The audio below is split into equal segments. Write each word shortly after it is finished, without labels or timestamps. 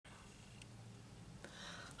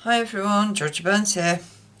Hi everyone, Georgie Burns here.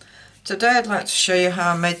 Today I'd like to show you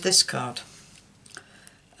how I made this card.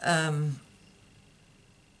 I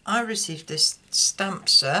received this stamp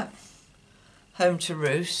set, Home to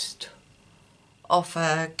Roost, off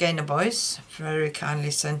Gaynor Boys. Very kindly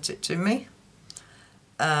sent it to me.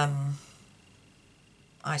 I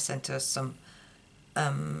sent her some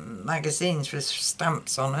magazines with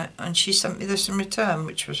stamps on it, and she sent me this in return,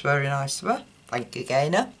 which was very nice of her. Thank you,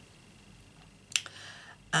 Gaynor.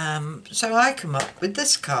 So I come up with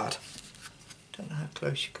this card. Don't know how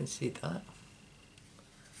close you can see that.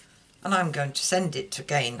 And I'm going to send it to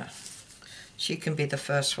Gaynor. She can be the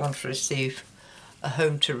first one to receive a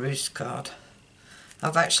Home to Roost card.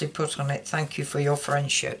 I've actually put on it, thank you for your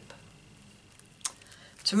friendship.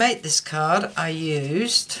 To make this card I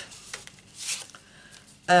used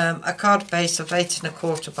a card base of 8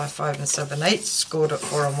 1/4 by 5 7/8, scored at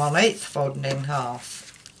 4 1/8, folded in half.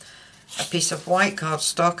 A piece of white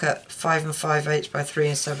cardstock at 5 5/8 by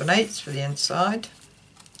 3 7/8 for the inside.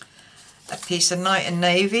 A piece of Night and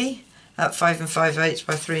Navy at 5 5/8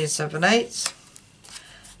 by 3 7/8.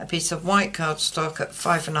 A piece of white cardstock at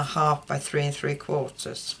 5 1/2 by 3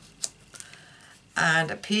 3/4.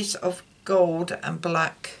 And a piece of gold and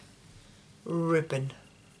black ribbon.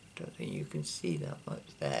 Don't think you can see that much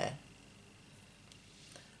there.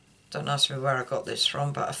 Don't ask me where I got this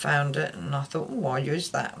from, but I found it and I thought, oh, I'll use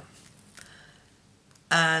that.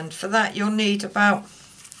 And for that you'll need about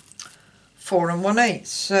 4 1/8.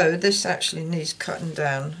 So this actually needs cutting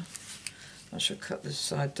down. I should cut this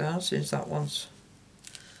side down since that one's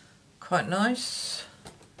quite nice.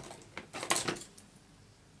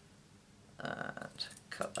 And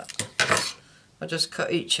cut that. I'll just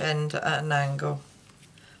cut each end at an angle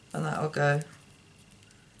and that'll go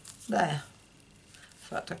there. In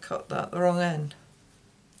fact, I cut that the wrong end.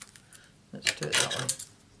 Let's do it that way.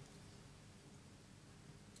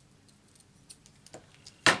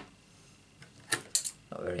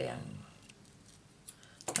 Not very angle.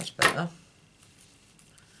 That's better.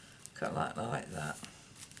 Cut like that.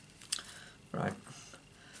 Right.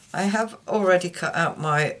 I have already cut out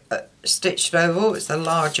my stitched oval. It's the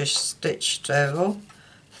largest stitched oval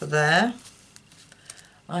for there.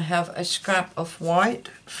 I have a scrap of white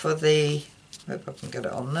for the, hope I can get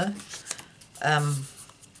it on there,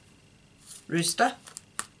 rooster.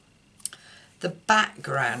 The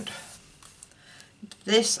background.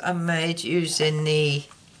 This I made using the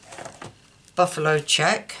Buffalo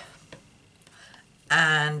Check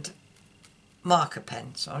and marker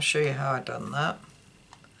pens. I'll show you how I've done that.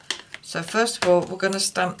 So first of all we're going to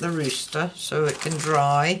stamp the rooster so it can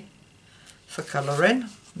dry for colouring.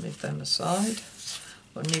 Move them aside.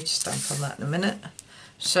 We'll need to stamp on that in a minute.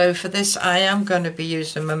 So for this I am going to be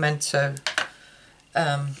using Memento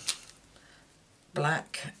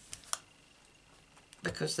black,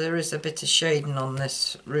 because there is a bit of shading on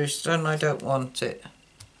this rooster and I don't want it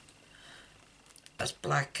as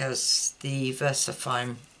black as the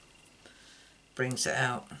VersaFine brings it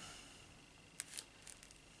out.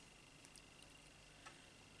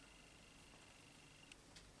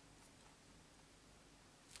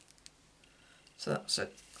 So that's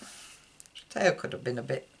it. Tail could have been a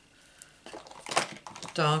bit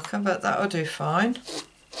darker, but that'll do fine.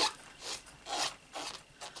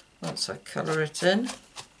 Once I colour it in.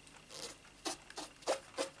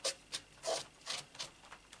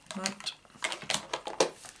 Right.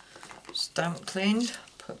 Stamp cleaned,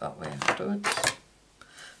 put that way afterwards.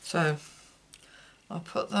 So I'll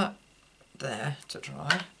put that there to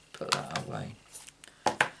dry, put that away.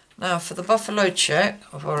 Now for the Buffalo Check,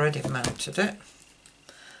 I've already mounted it.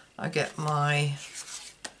 I get my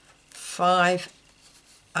 5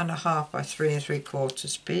 1/2 by 3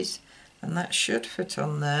 3/4 piece, and that should fit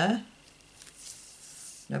on there,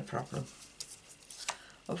 no problem.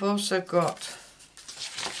 I've also got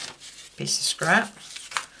a piece of scrap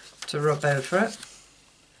to rub over it,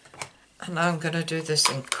 and I'm going to do this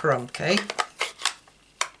in crumb cake.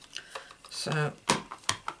 So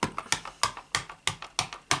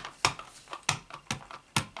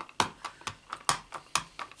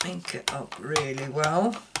ink it up really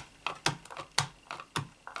well.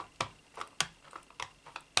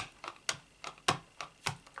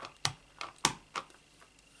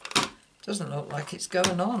 Doesn't look like it's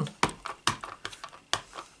going on.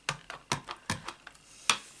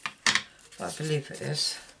 I believe it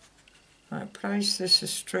is. Right, place this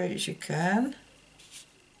as straight as you can.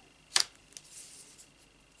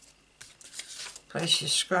 Place your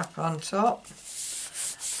scrap on top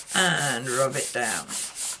and rub it down.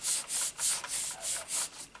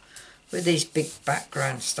 With these big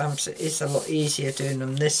background stamps it is a lot easier doing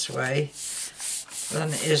them this way than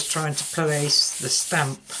it is trying to place the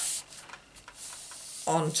stamp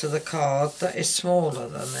onto the card that is smaller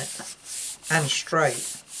than it and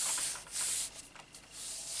straight.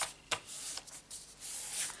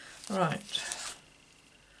 Right,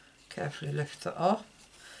 carefully lift that off,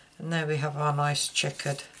 and there we have our nice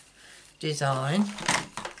checkered design.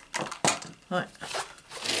 Right.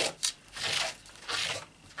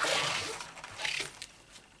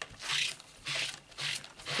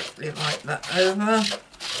 Quickly wipe that over.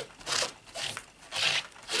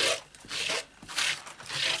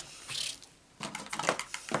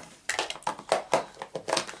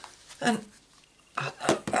 And put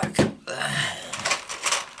that back up there.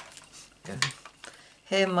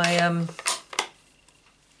 Here my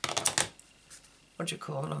what do you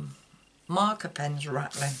call them? Marker pens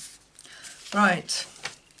rattling. Right,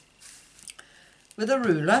 with a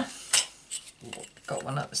ruler, got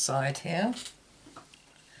one at the side here,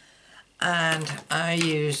 and I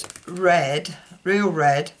use red, real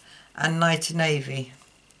red, and night navy.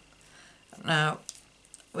 Now,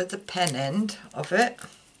 with the pen end of it,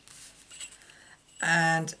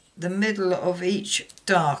 and the middle of each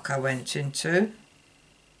dark I went into,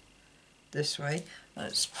 this way.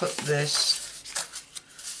 Let's put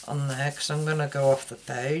this on there because I'm going to go off the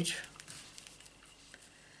page.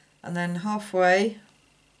 And then halfway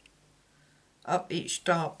up each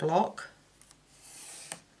dark block,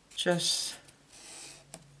 just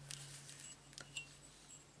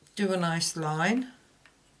do a nice line,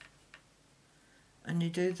 and you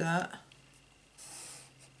do that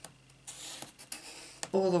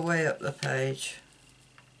all the way up the page.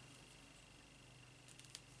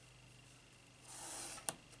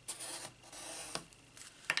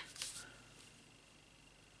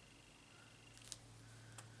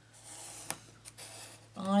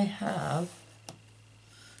 I have,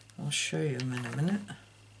 I'll show you in a minute,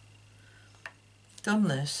 done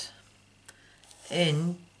this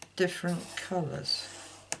in different colours.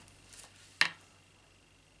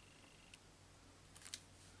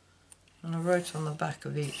 And I wrote on the back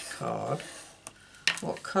of each card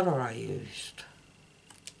what colour I used.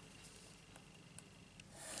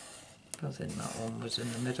 I think that one was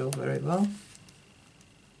in the middle very well.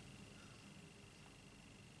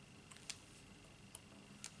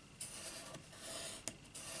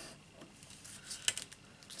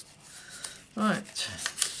 Right,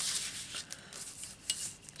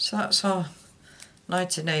 so that's our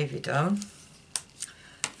night navy done,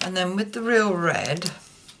 and then with the real red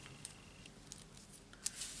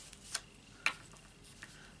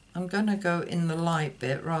I'm going to go in the light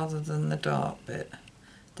bit rather than the dark bit,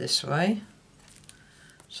 this way.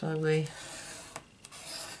 So we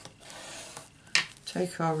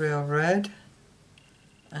take our real red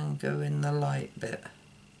and go in the light bit.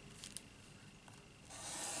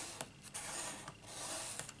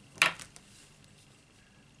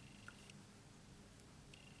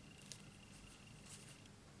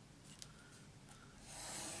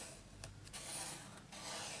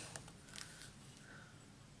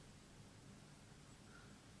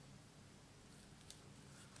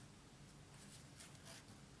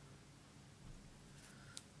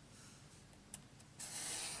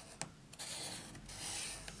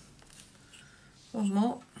 One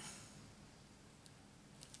more.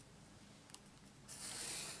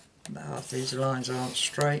 About half these lines aren't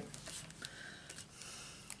straight.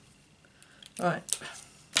 Right,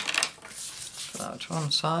 put that to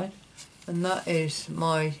one side, and that is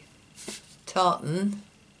my tartan,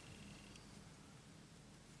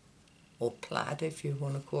 or plaid if you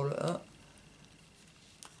want to call it that,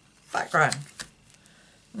 background.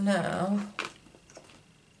 Now,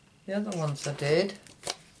 the other ones I did,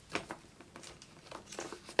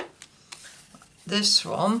 this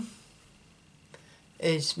one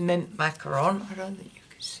is mint macaron. I don't think you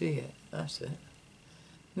can see it. That's it.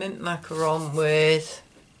 Mint macaron with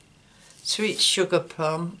sweet sugar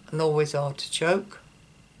plum and always artichoke.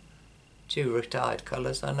 Two retired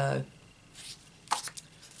colours, I know.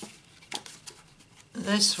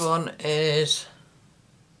 This one is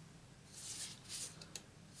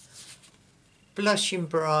Blushing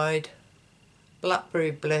Bride,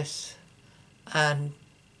 Blackberry Bliss, and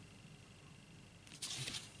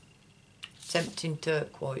Tempting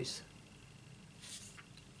Turquoise.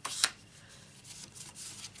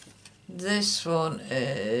 This one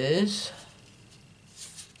is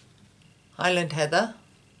Highland Heather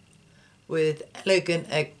with Elegant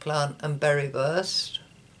Eggplant and Berry Burst.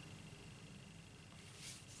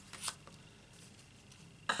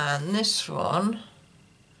 And this one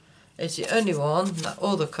is the only one that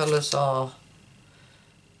all the colours are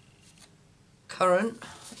current,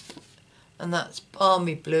 and that's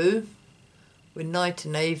Balmy Blue with Night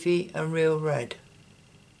Navy and Real Red.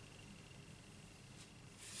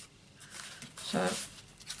 So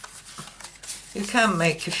you can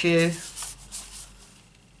make a few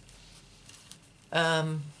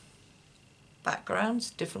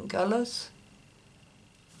backgrounds, different colours.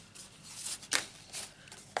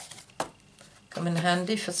 Come in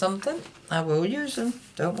handy for something. I will use them,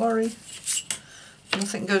 don't worry.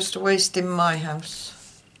 Nothing goes to waste in my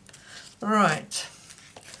house. Right,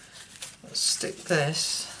 let's stick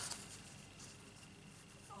this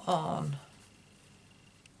on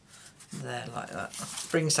there like that.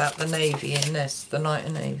 Brings out the navy in this, the Night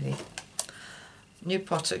and Navy. New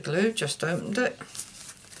pot of glue, just opened it.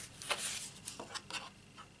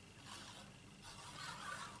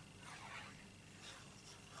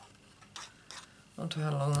 I wonder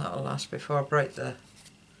how long that'll last before I break the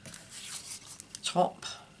top.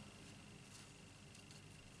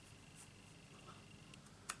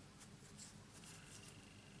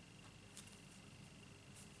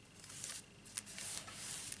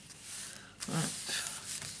 Right,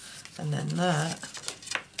 and then that.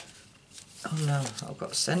 Oh no, I've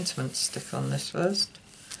got a sentiment stick on this first.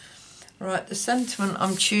 Right, the sentiment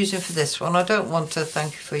I'm choosing for this one, I don't want to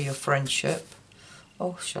thank you for your friendship.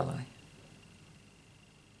 Oh, shall I?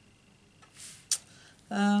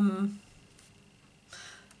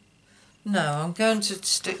 No, I'm going to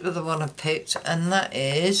stick with the one I picked, and that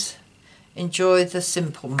is enjoy the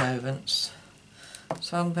simple moments.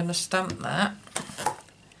 So I'm going to stamp that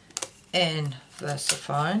in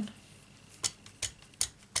VersaFine,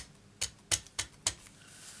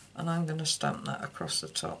 and I'm going to stamp that across the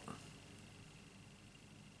top.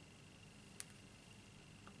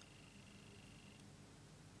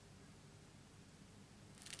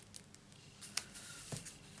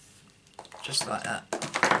 Just like that.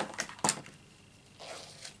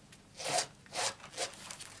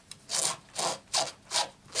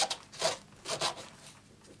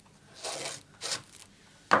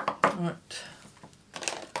 Right.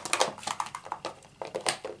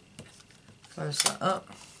 Close that up.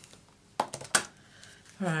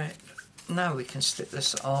 Right, now we can stick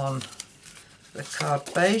this on the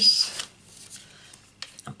card base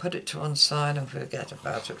and put it to one side and forget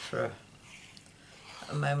about it for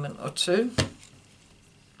a moment or two.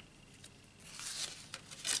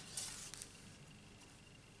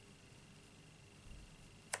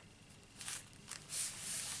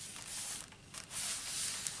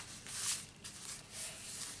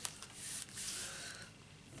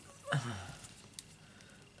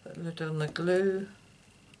 Put a lid on the glue.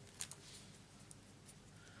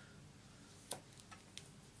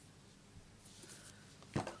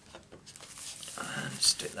 And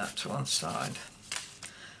stick that to one side.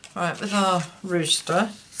 Right, with our rooster,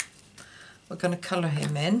 we're going to colour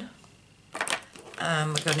him in,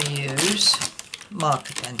 and we're going to use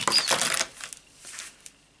marker pens.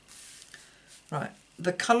 Right,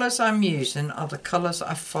 the colours I'm using are the colours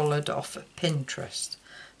I followed off at Pinterest.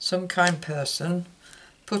 Some kind person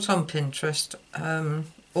put on Pinterest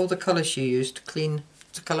all the colours she used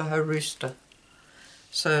to colour her rooster.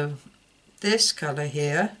 So this colour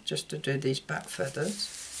here, just to do these back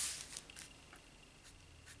feathers,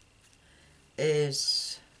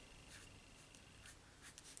 is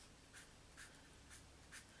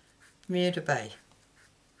Bermuda Bay.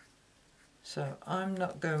 So I'm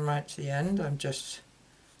not going right to the end, I'm just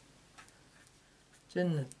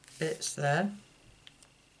doing the bits there.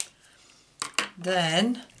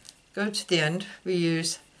 Then go to the end, we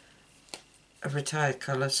use a retired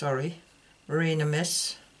colour, Marina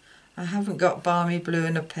Mist. I haven't got Balmy Blue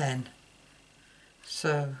in a pen,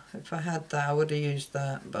 so if I had that I would have used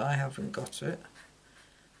that, but I haven't got it.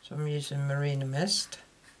 So I'm using Marina Mist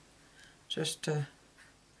just to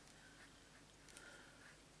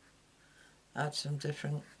add some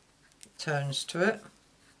different tones to it.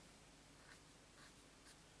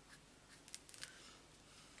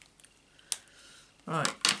 Right,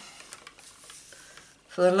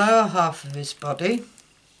 for the lower half of his body,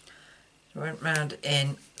 I went round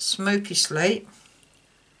in Smoky Slate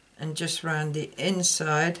and just round the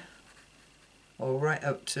inside, or right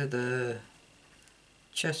up to the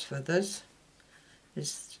chest feathers,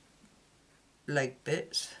 his leg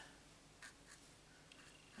bits,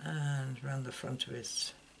 and round the front of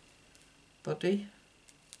his body,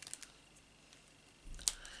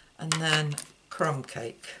 and then crumb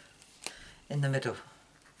cake in the middle,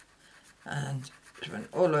 and it went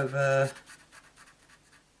all over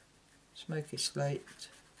Smoky Slate.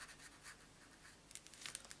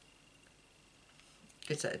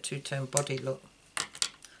 Gives that a two-tone body look.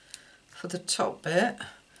 For the top bit,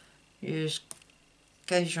 use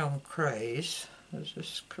Gaujon Craze There's a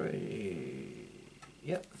screw.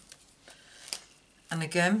 Yep. And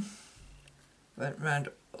again, went round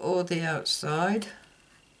all the outside.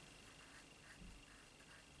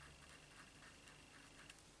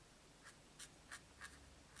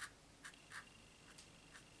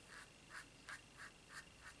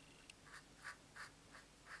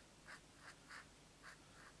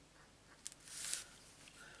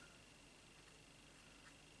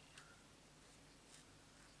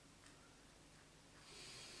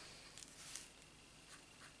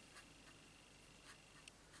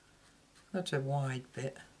 That's a wide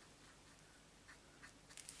bit.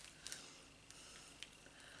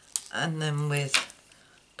 And then with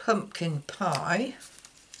pumpkin pie,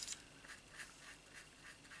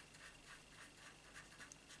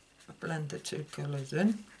 blend the two colours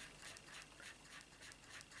in.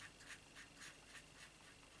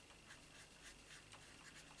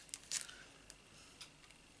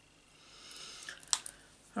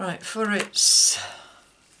 Right, for its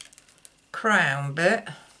crown bit,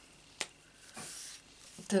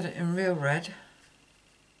 did it in real red.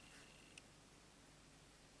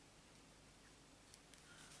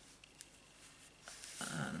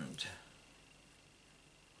 And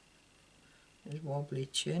his wobbly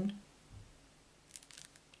chin.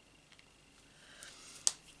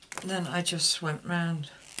 And then I just went round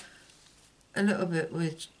a little bit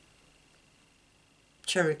with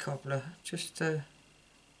cherry cobbler, just around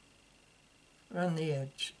the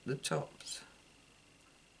edge, the tops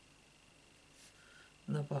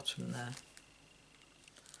and the bottom there.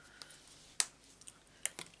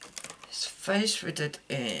 His face we did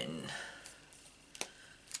in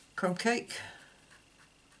crumb cake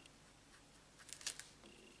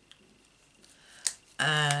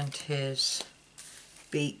and his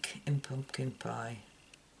beak in pumpkin pie.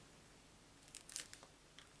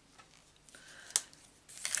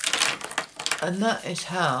 And that is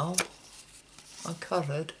how I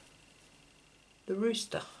coloured the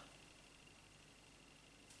rooster.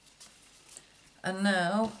 And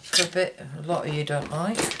now for a bit a lot of you don't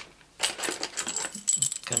like, I'm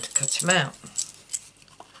going to cut him out.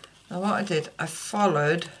 Now what I did, I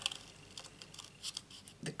followed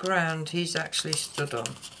the ground he's actually stood on,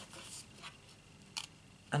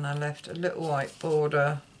 and I left a little white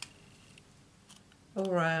border all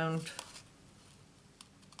round.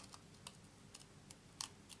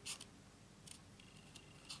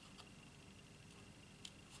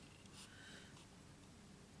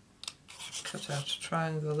 Cut out a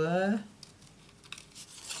triangle there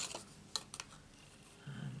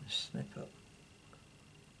and snip up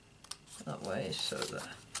that way so that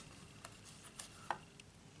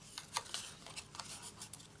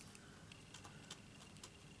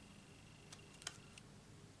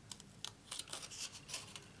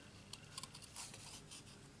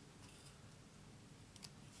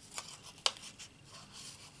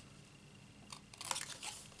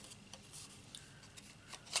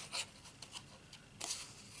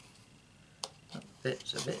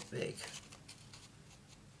bit's a bit big.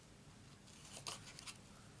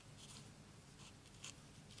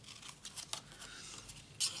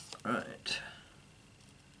 Right.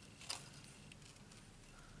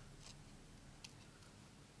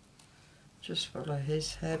 Just follow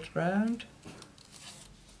his head round.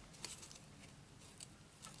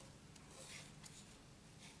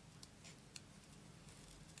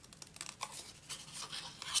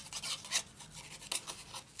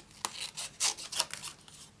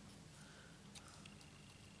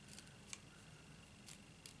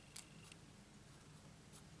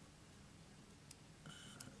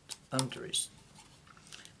 Under his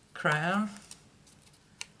crown,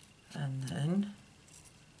 and then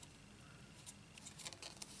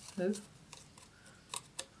if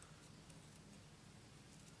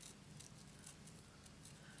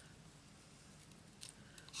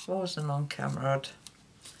I wasn't on camera I'd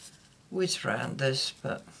whiz round this,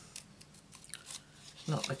 but it's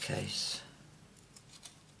not the case.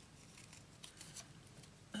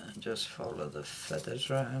 And just follow the feathers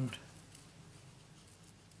round.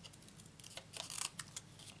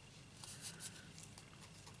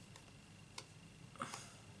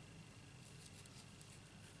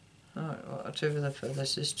 Alright, what I'll do with the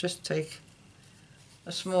feathers is just take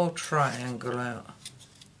a small triangle out.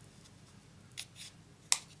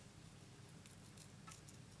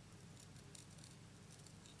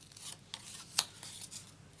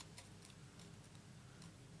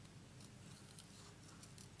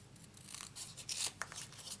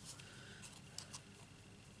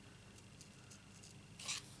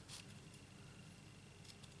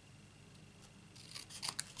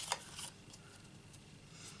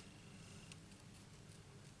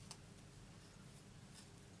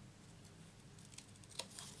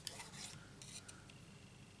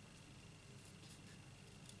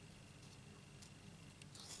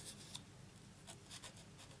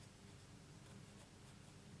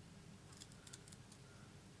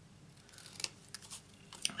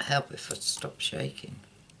 help if I stop shaking.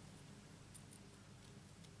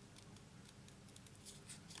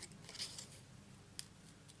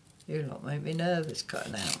 You lot make me nervous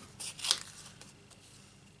cutting out.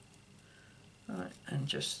 Right, and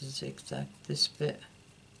just zigzag this bit.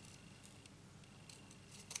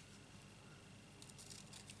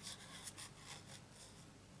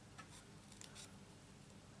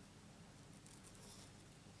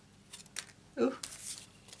 Ooh.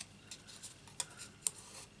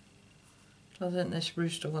 I think this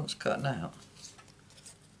rooster wants cutting out.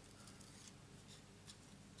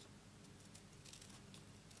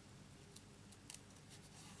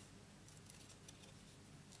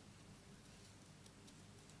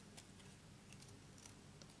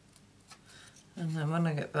 And then when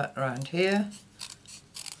I get back around here,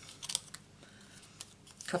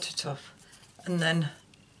 cut it off, and then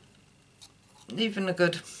leaving a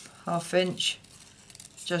good ½ inch,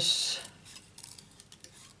 just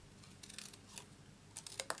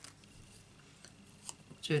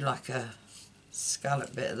do like a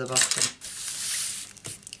scallop bit at the bottom.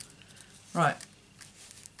 Right,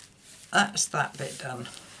 that's that bit done.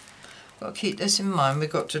 Got to keep this in mind, we've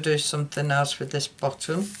got to do something else with this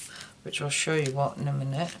bottom, which I'll show you what in a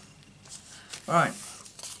minute. Right,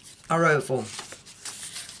 our oval,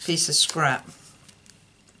 piece of scrap,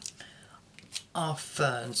 our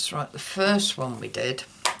ferns. Right, the first one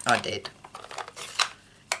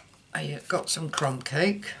I got some crumb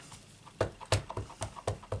cake,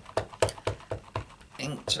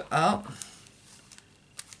 inked it up,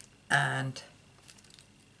 and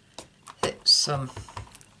hit some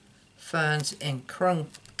ferns in crumb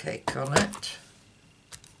cake on it.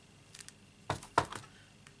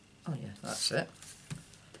 Oh yeah, that's it.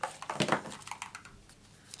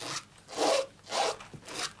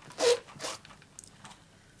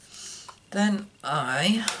 Then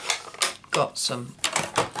I got some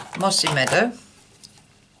mossy meadow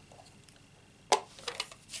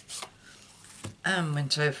and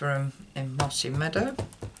went over them in mossy meadow.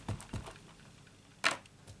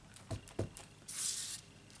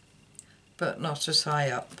 But not as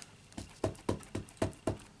high up.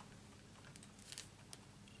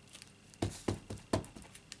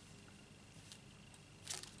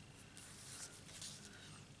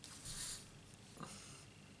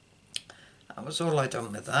 That was all I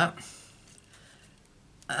done with that.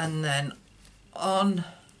 And then on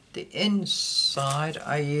the inside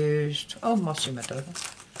I used, mossy meadow.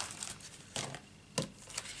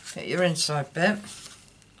 Get your inside bit,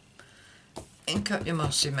 ink up your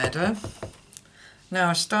mossy meadow. Now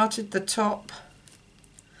I started the top,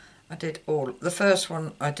 the first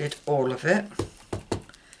one I did all of it,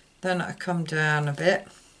 then I come down a bit,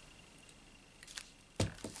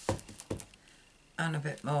 and a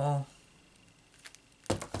bit more,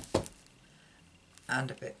 and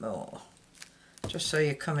a bit more, just so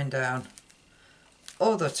you're coming down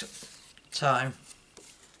all the time,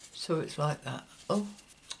 so it's like that. Oh,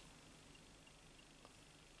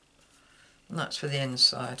 and that's for the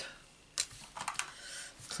inside.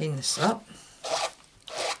 Clean this up.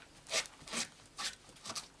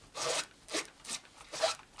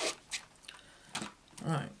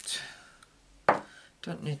 Right,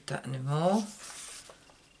 don't need that anymore.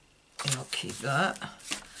 I'll keep that.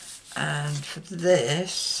 And for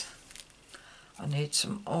this, I need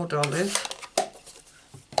some old olive,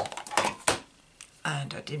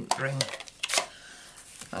 and I didn't bring,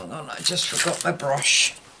 hang on, I just forgot my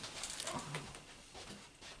brush.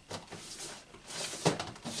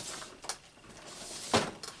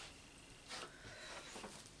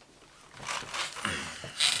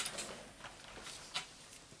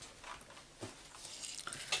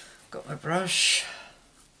 Got my brush.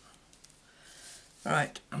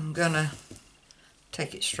 Right, I'm gonna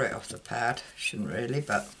take it straight off the pad, shouldn't really,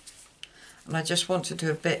 but, and I just want to do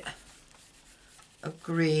a bit of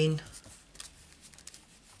green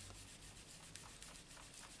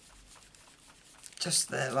just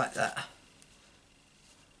there like that.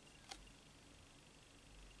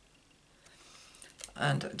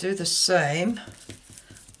 And do the same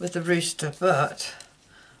with the rooster, but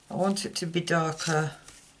I want it to be darker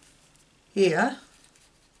here.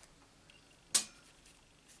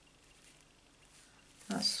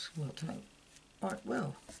 That's worked out quite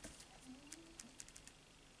well.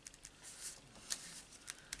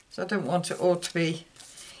 So I don't want it all to be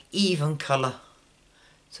even colour,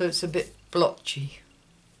 so it's a bit blotchy.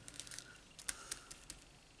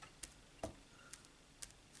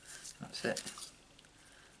 That's it.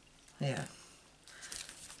 Yeah.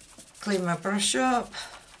 Clean my brush up.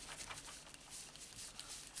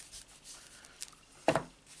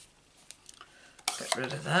 Get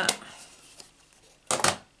rid of that.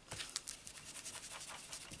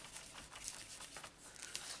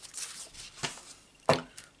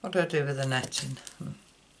 What do I do with the netting?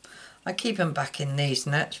 I keep them back in these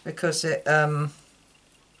nets because it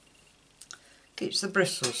keeps the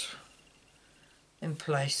bristles in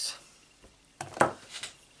place.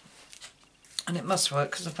 And it must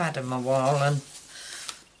work because I've had them a while and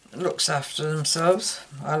it looks after themselves.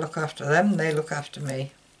 I look after them, they look after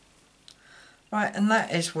me. Right, and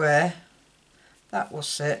that is where that will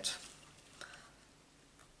sit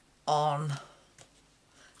on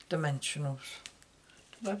dimensionals.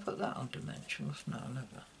 Did I put that on dimensionals? No, never.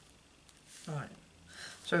 Right,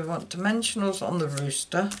 so we want dimensionals on the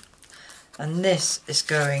rooster, and this is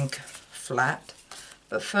going flat,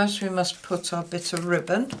 but first we must put our bit of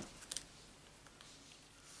ribbon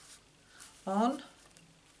on.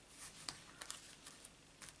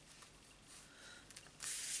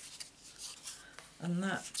 And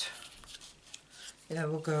that, yeah,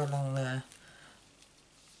 will go along there.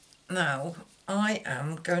 Now, I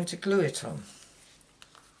am going to glue it on.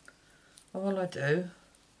 All I do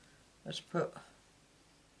is put a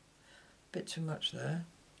bit too much there,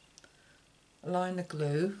 a line of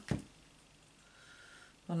glue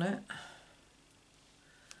on it,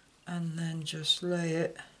 and then just lay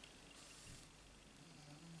it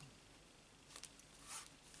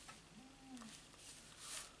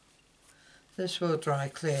this will dry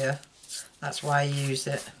clear, that's why I use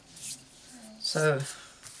it. So,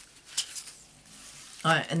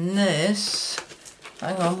 right, and this,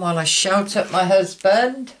 hang on while I shout at my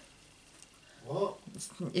husband. What?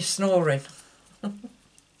 You're snoring.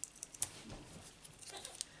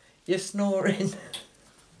 You're snoring.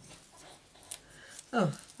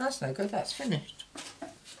 Oh, that's no good, that's finished.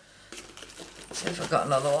 See if I've got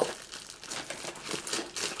another one.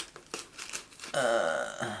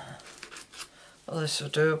 Well, this will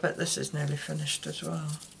do. I bet this is nearly finished as well.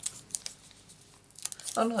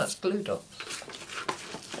 Oh no, that's glue dots.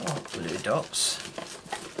 Oh, glue dots.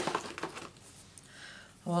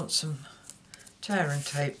 I want some tearing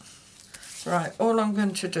tape. Right, all I'm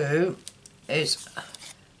going to do is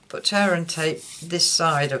put tearing tape this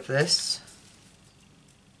side of this.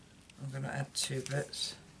 I'm going to add 2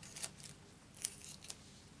 bits.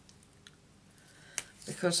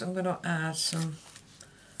 Because I'm going to add some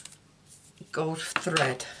gold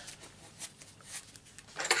thread.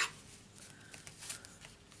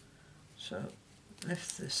 So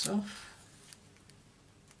lift this off.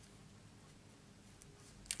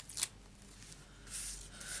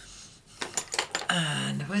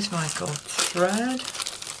 And where's my gold thread?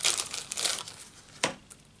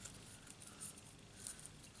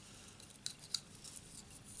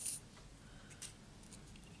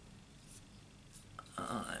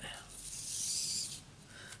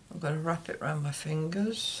 I'm going to wrap it around my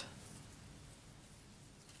fingers.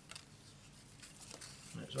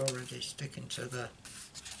 It's already sticking to the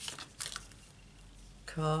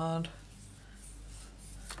card.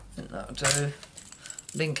 I think that'll do.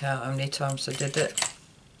 Link out how many times I did it.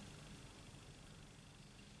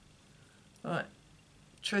 Right,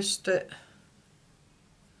 twist it,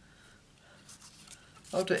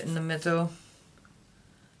 hold it in the middle,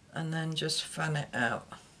 and then just fan it out.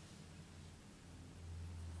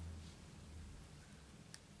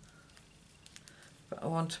 But I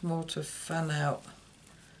want them all to fan out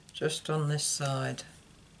just on this side.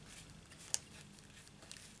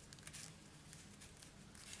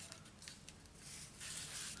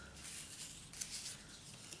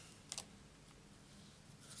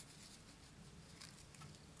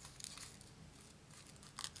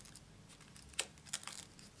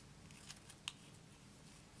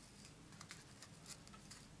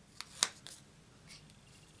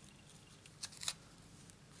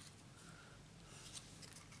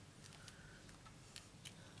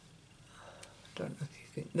 Don't know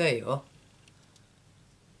if you can, there you are.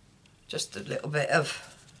 Just a little bit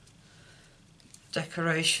of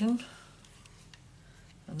decoration,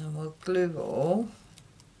 and then we'll glue it all.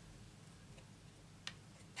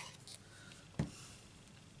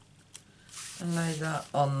 And lay that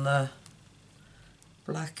on the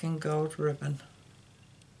black and gold ribbon.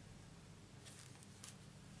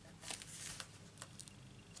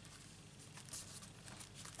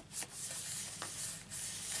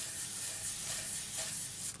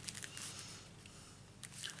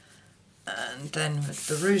 And then with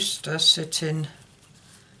the rooster sitting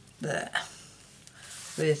there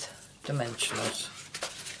with dimensionals.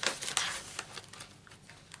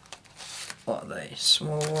 What are they?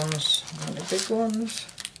 Small ones and the big ones.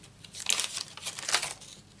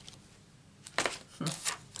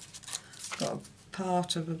 Got a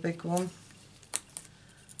part of a big one.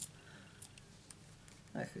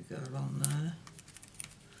 That could go along there.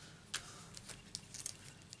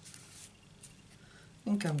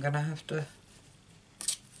 think I'm going to have to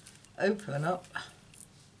open up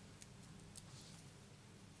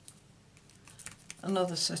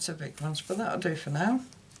another set of big ones, but that'll do for now.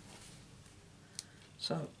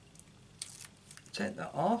 So take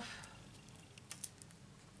that off.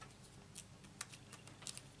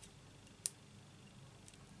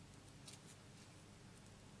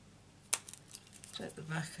 Take the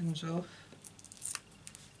back ends off.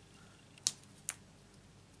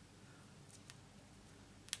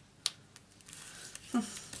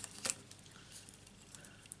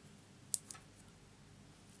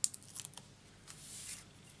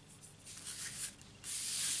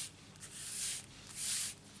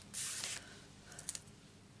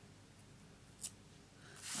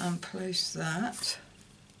 And place that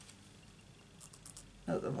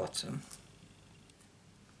at the bottom.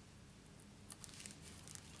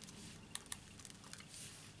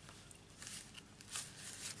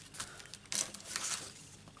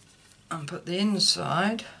 And put the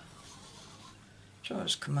inside. Sure,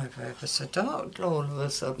 it's come over ever so dark all of a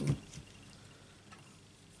sudden.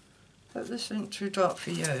 Hope this isn't too dark for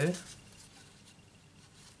you.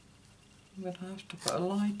 I'm going to have to put a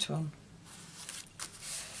light on.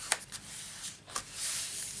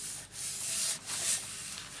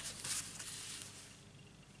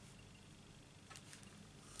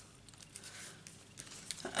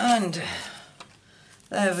 And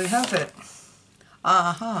there we have it.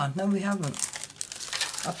 Aha, no we haven't.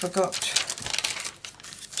 I forgot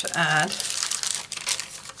to add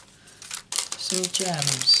some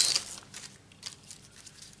gems.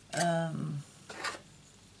 And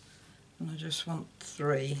I just want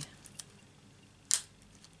 3.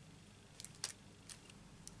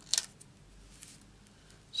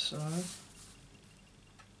 So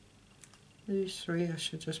these 3 I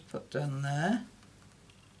should just put down there.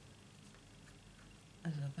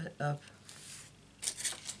 There's a bit of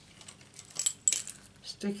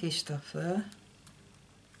sticky stuff there.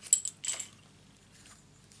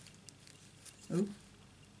 Ooh.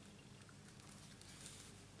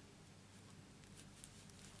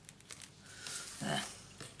 There.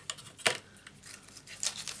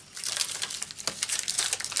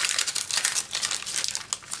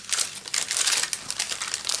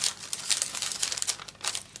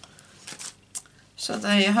 So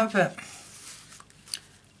there you have it.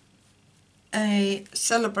 A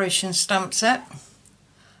celebration stamp set,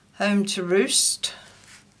 home to Roost.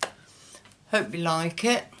 Hope you like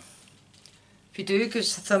it. If you do, give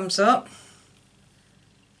us a thumbs up.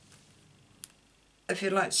 If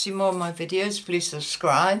you'd like to see more of my videos, please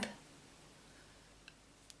subscribe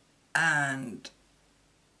and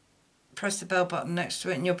press the bell button next to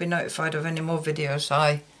it and you'll be notified of any more videos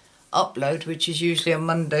I upload, which is usually on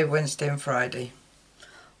Monday, Wednesday and Friday.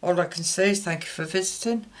 All I can say is thank you for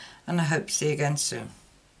visiting, and I hope to see you again soon.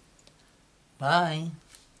 Bye.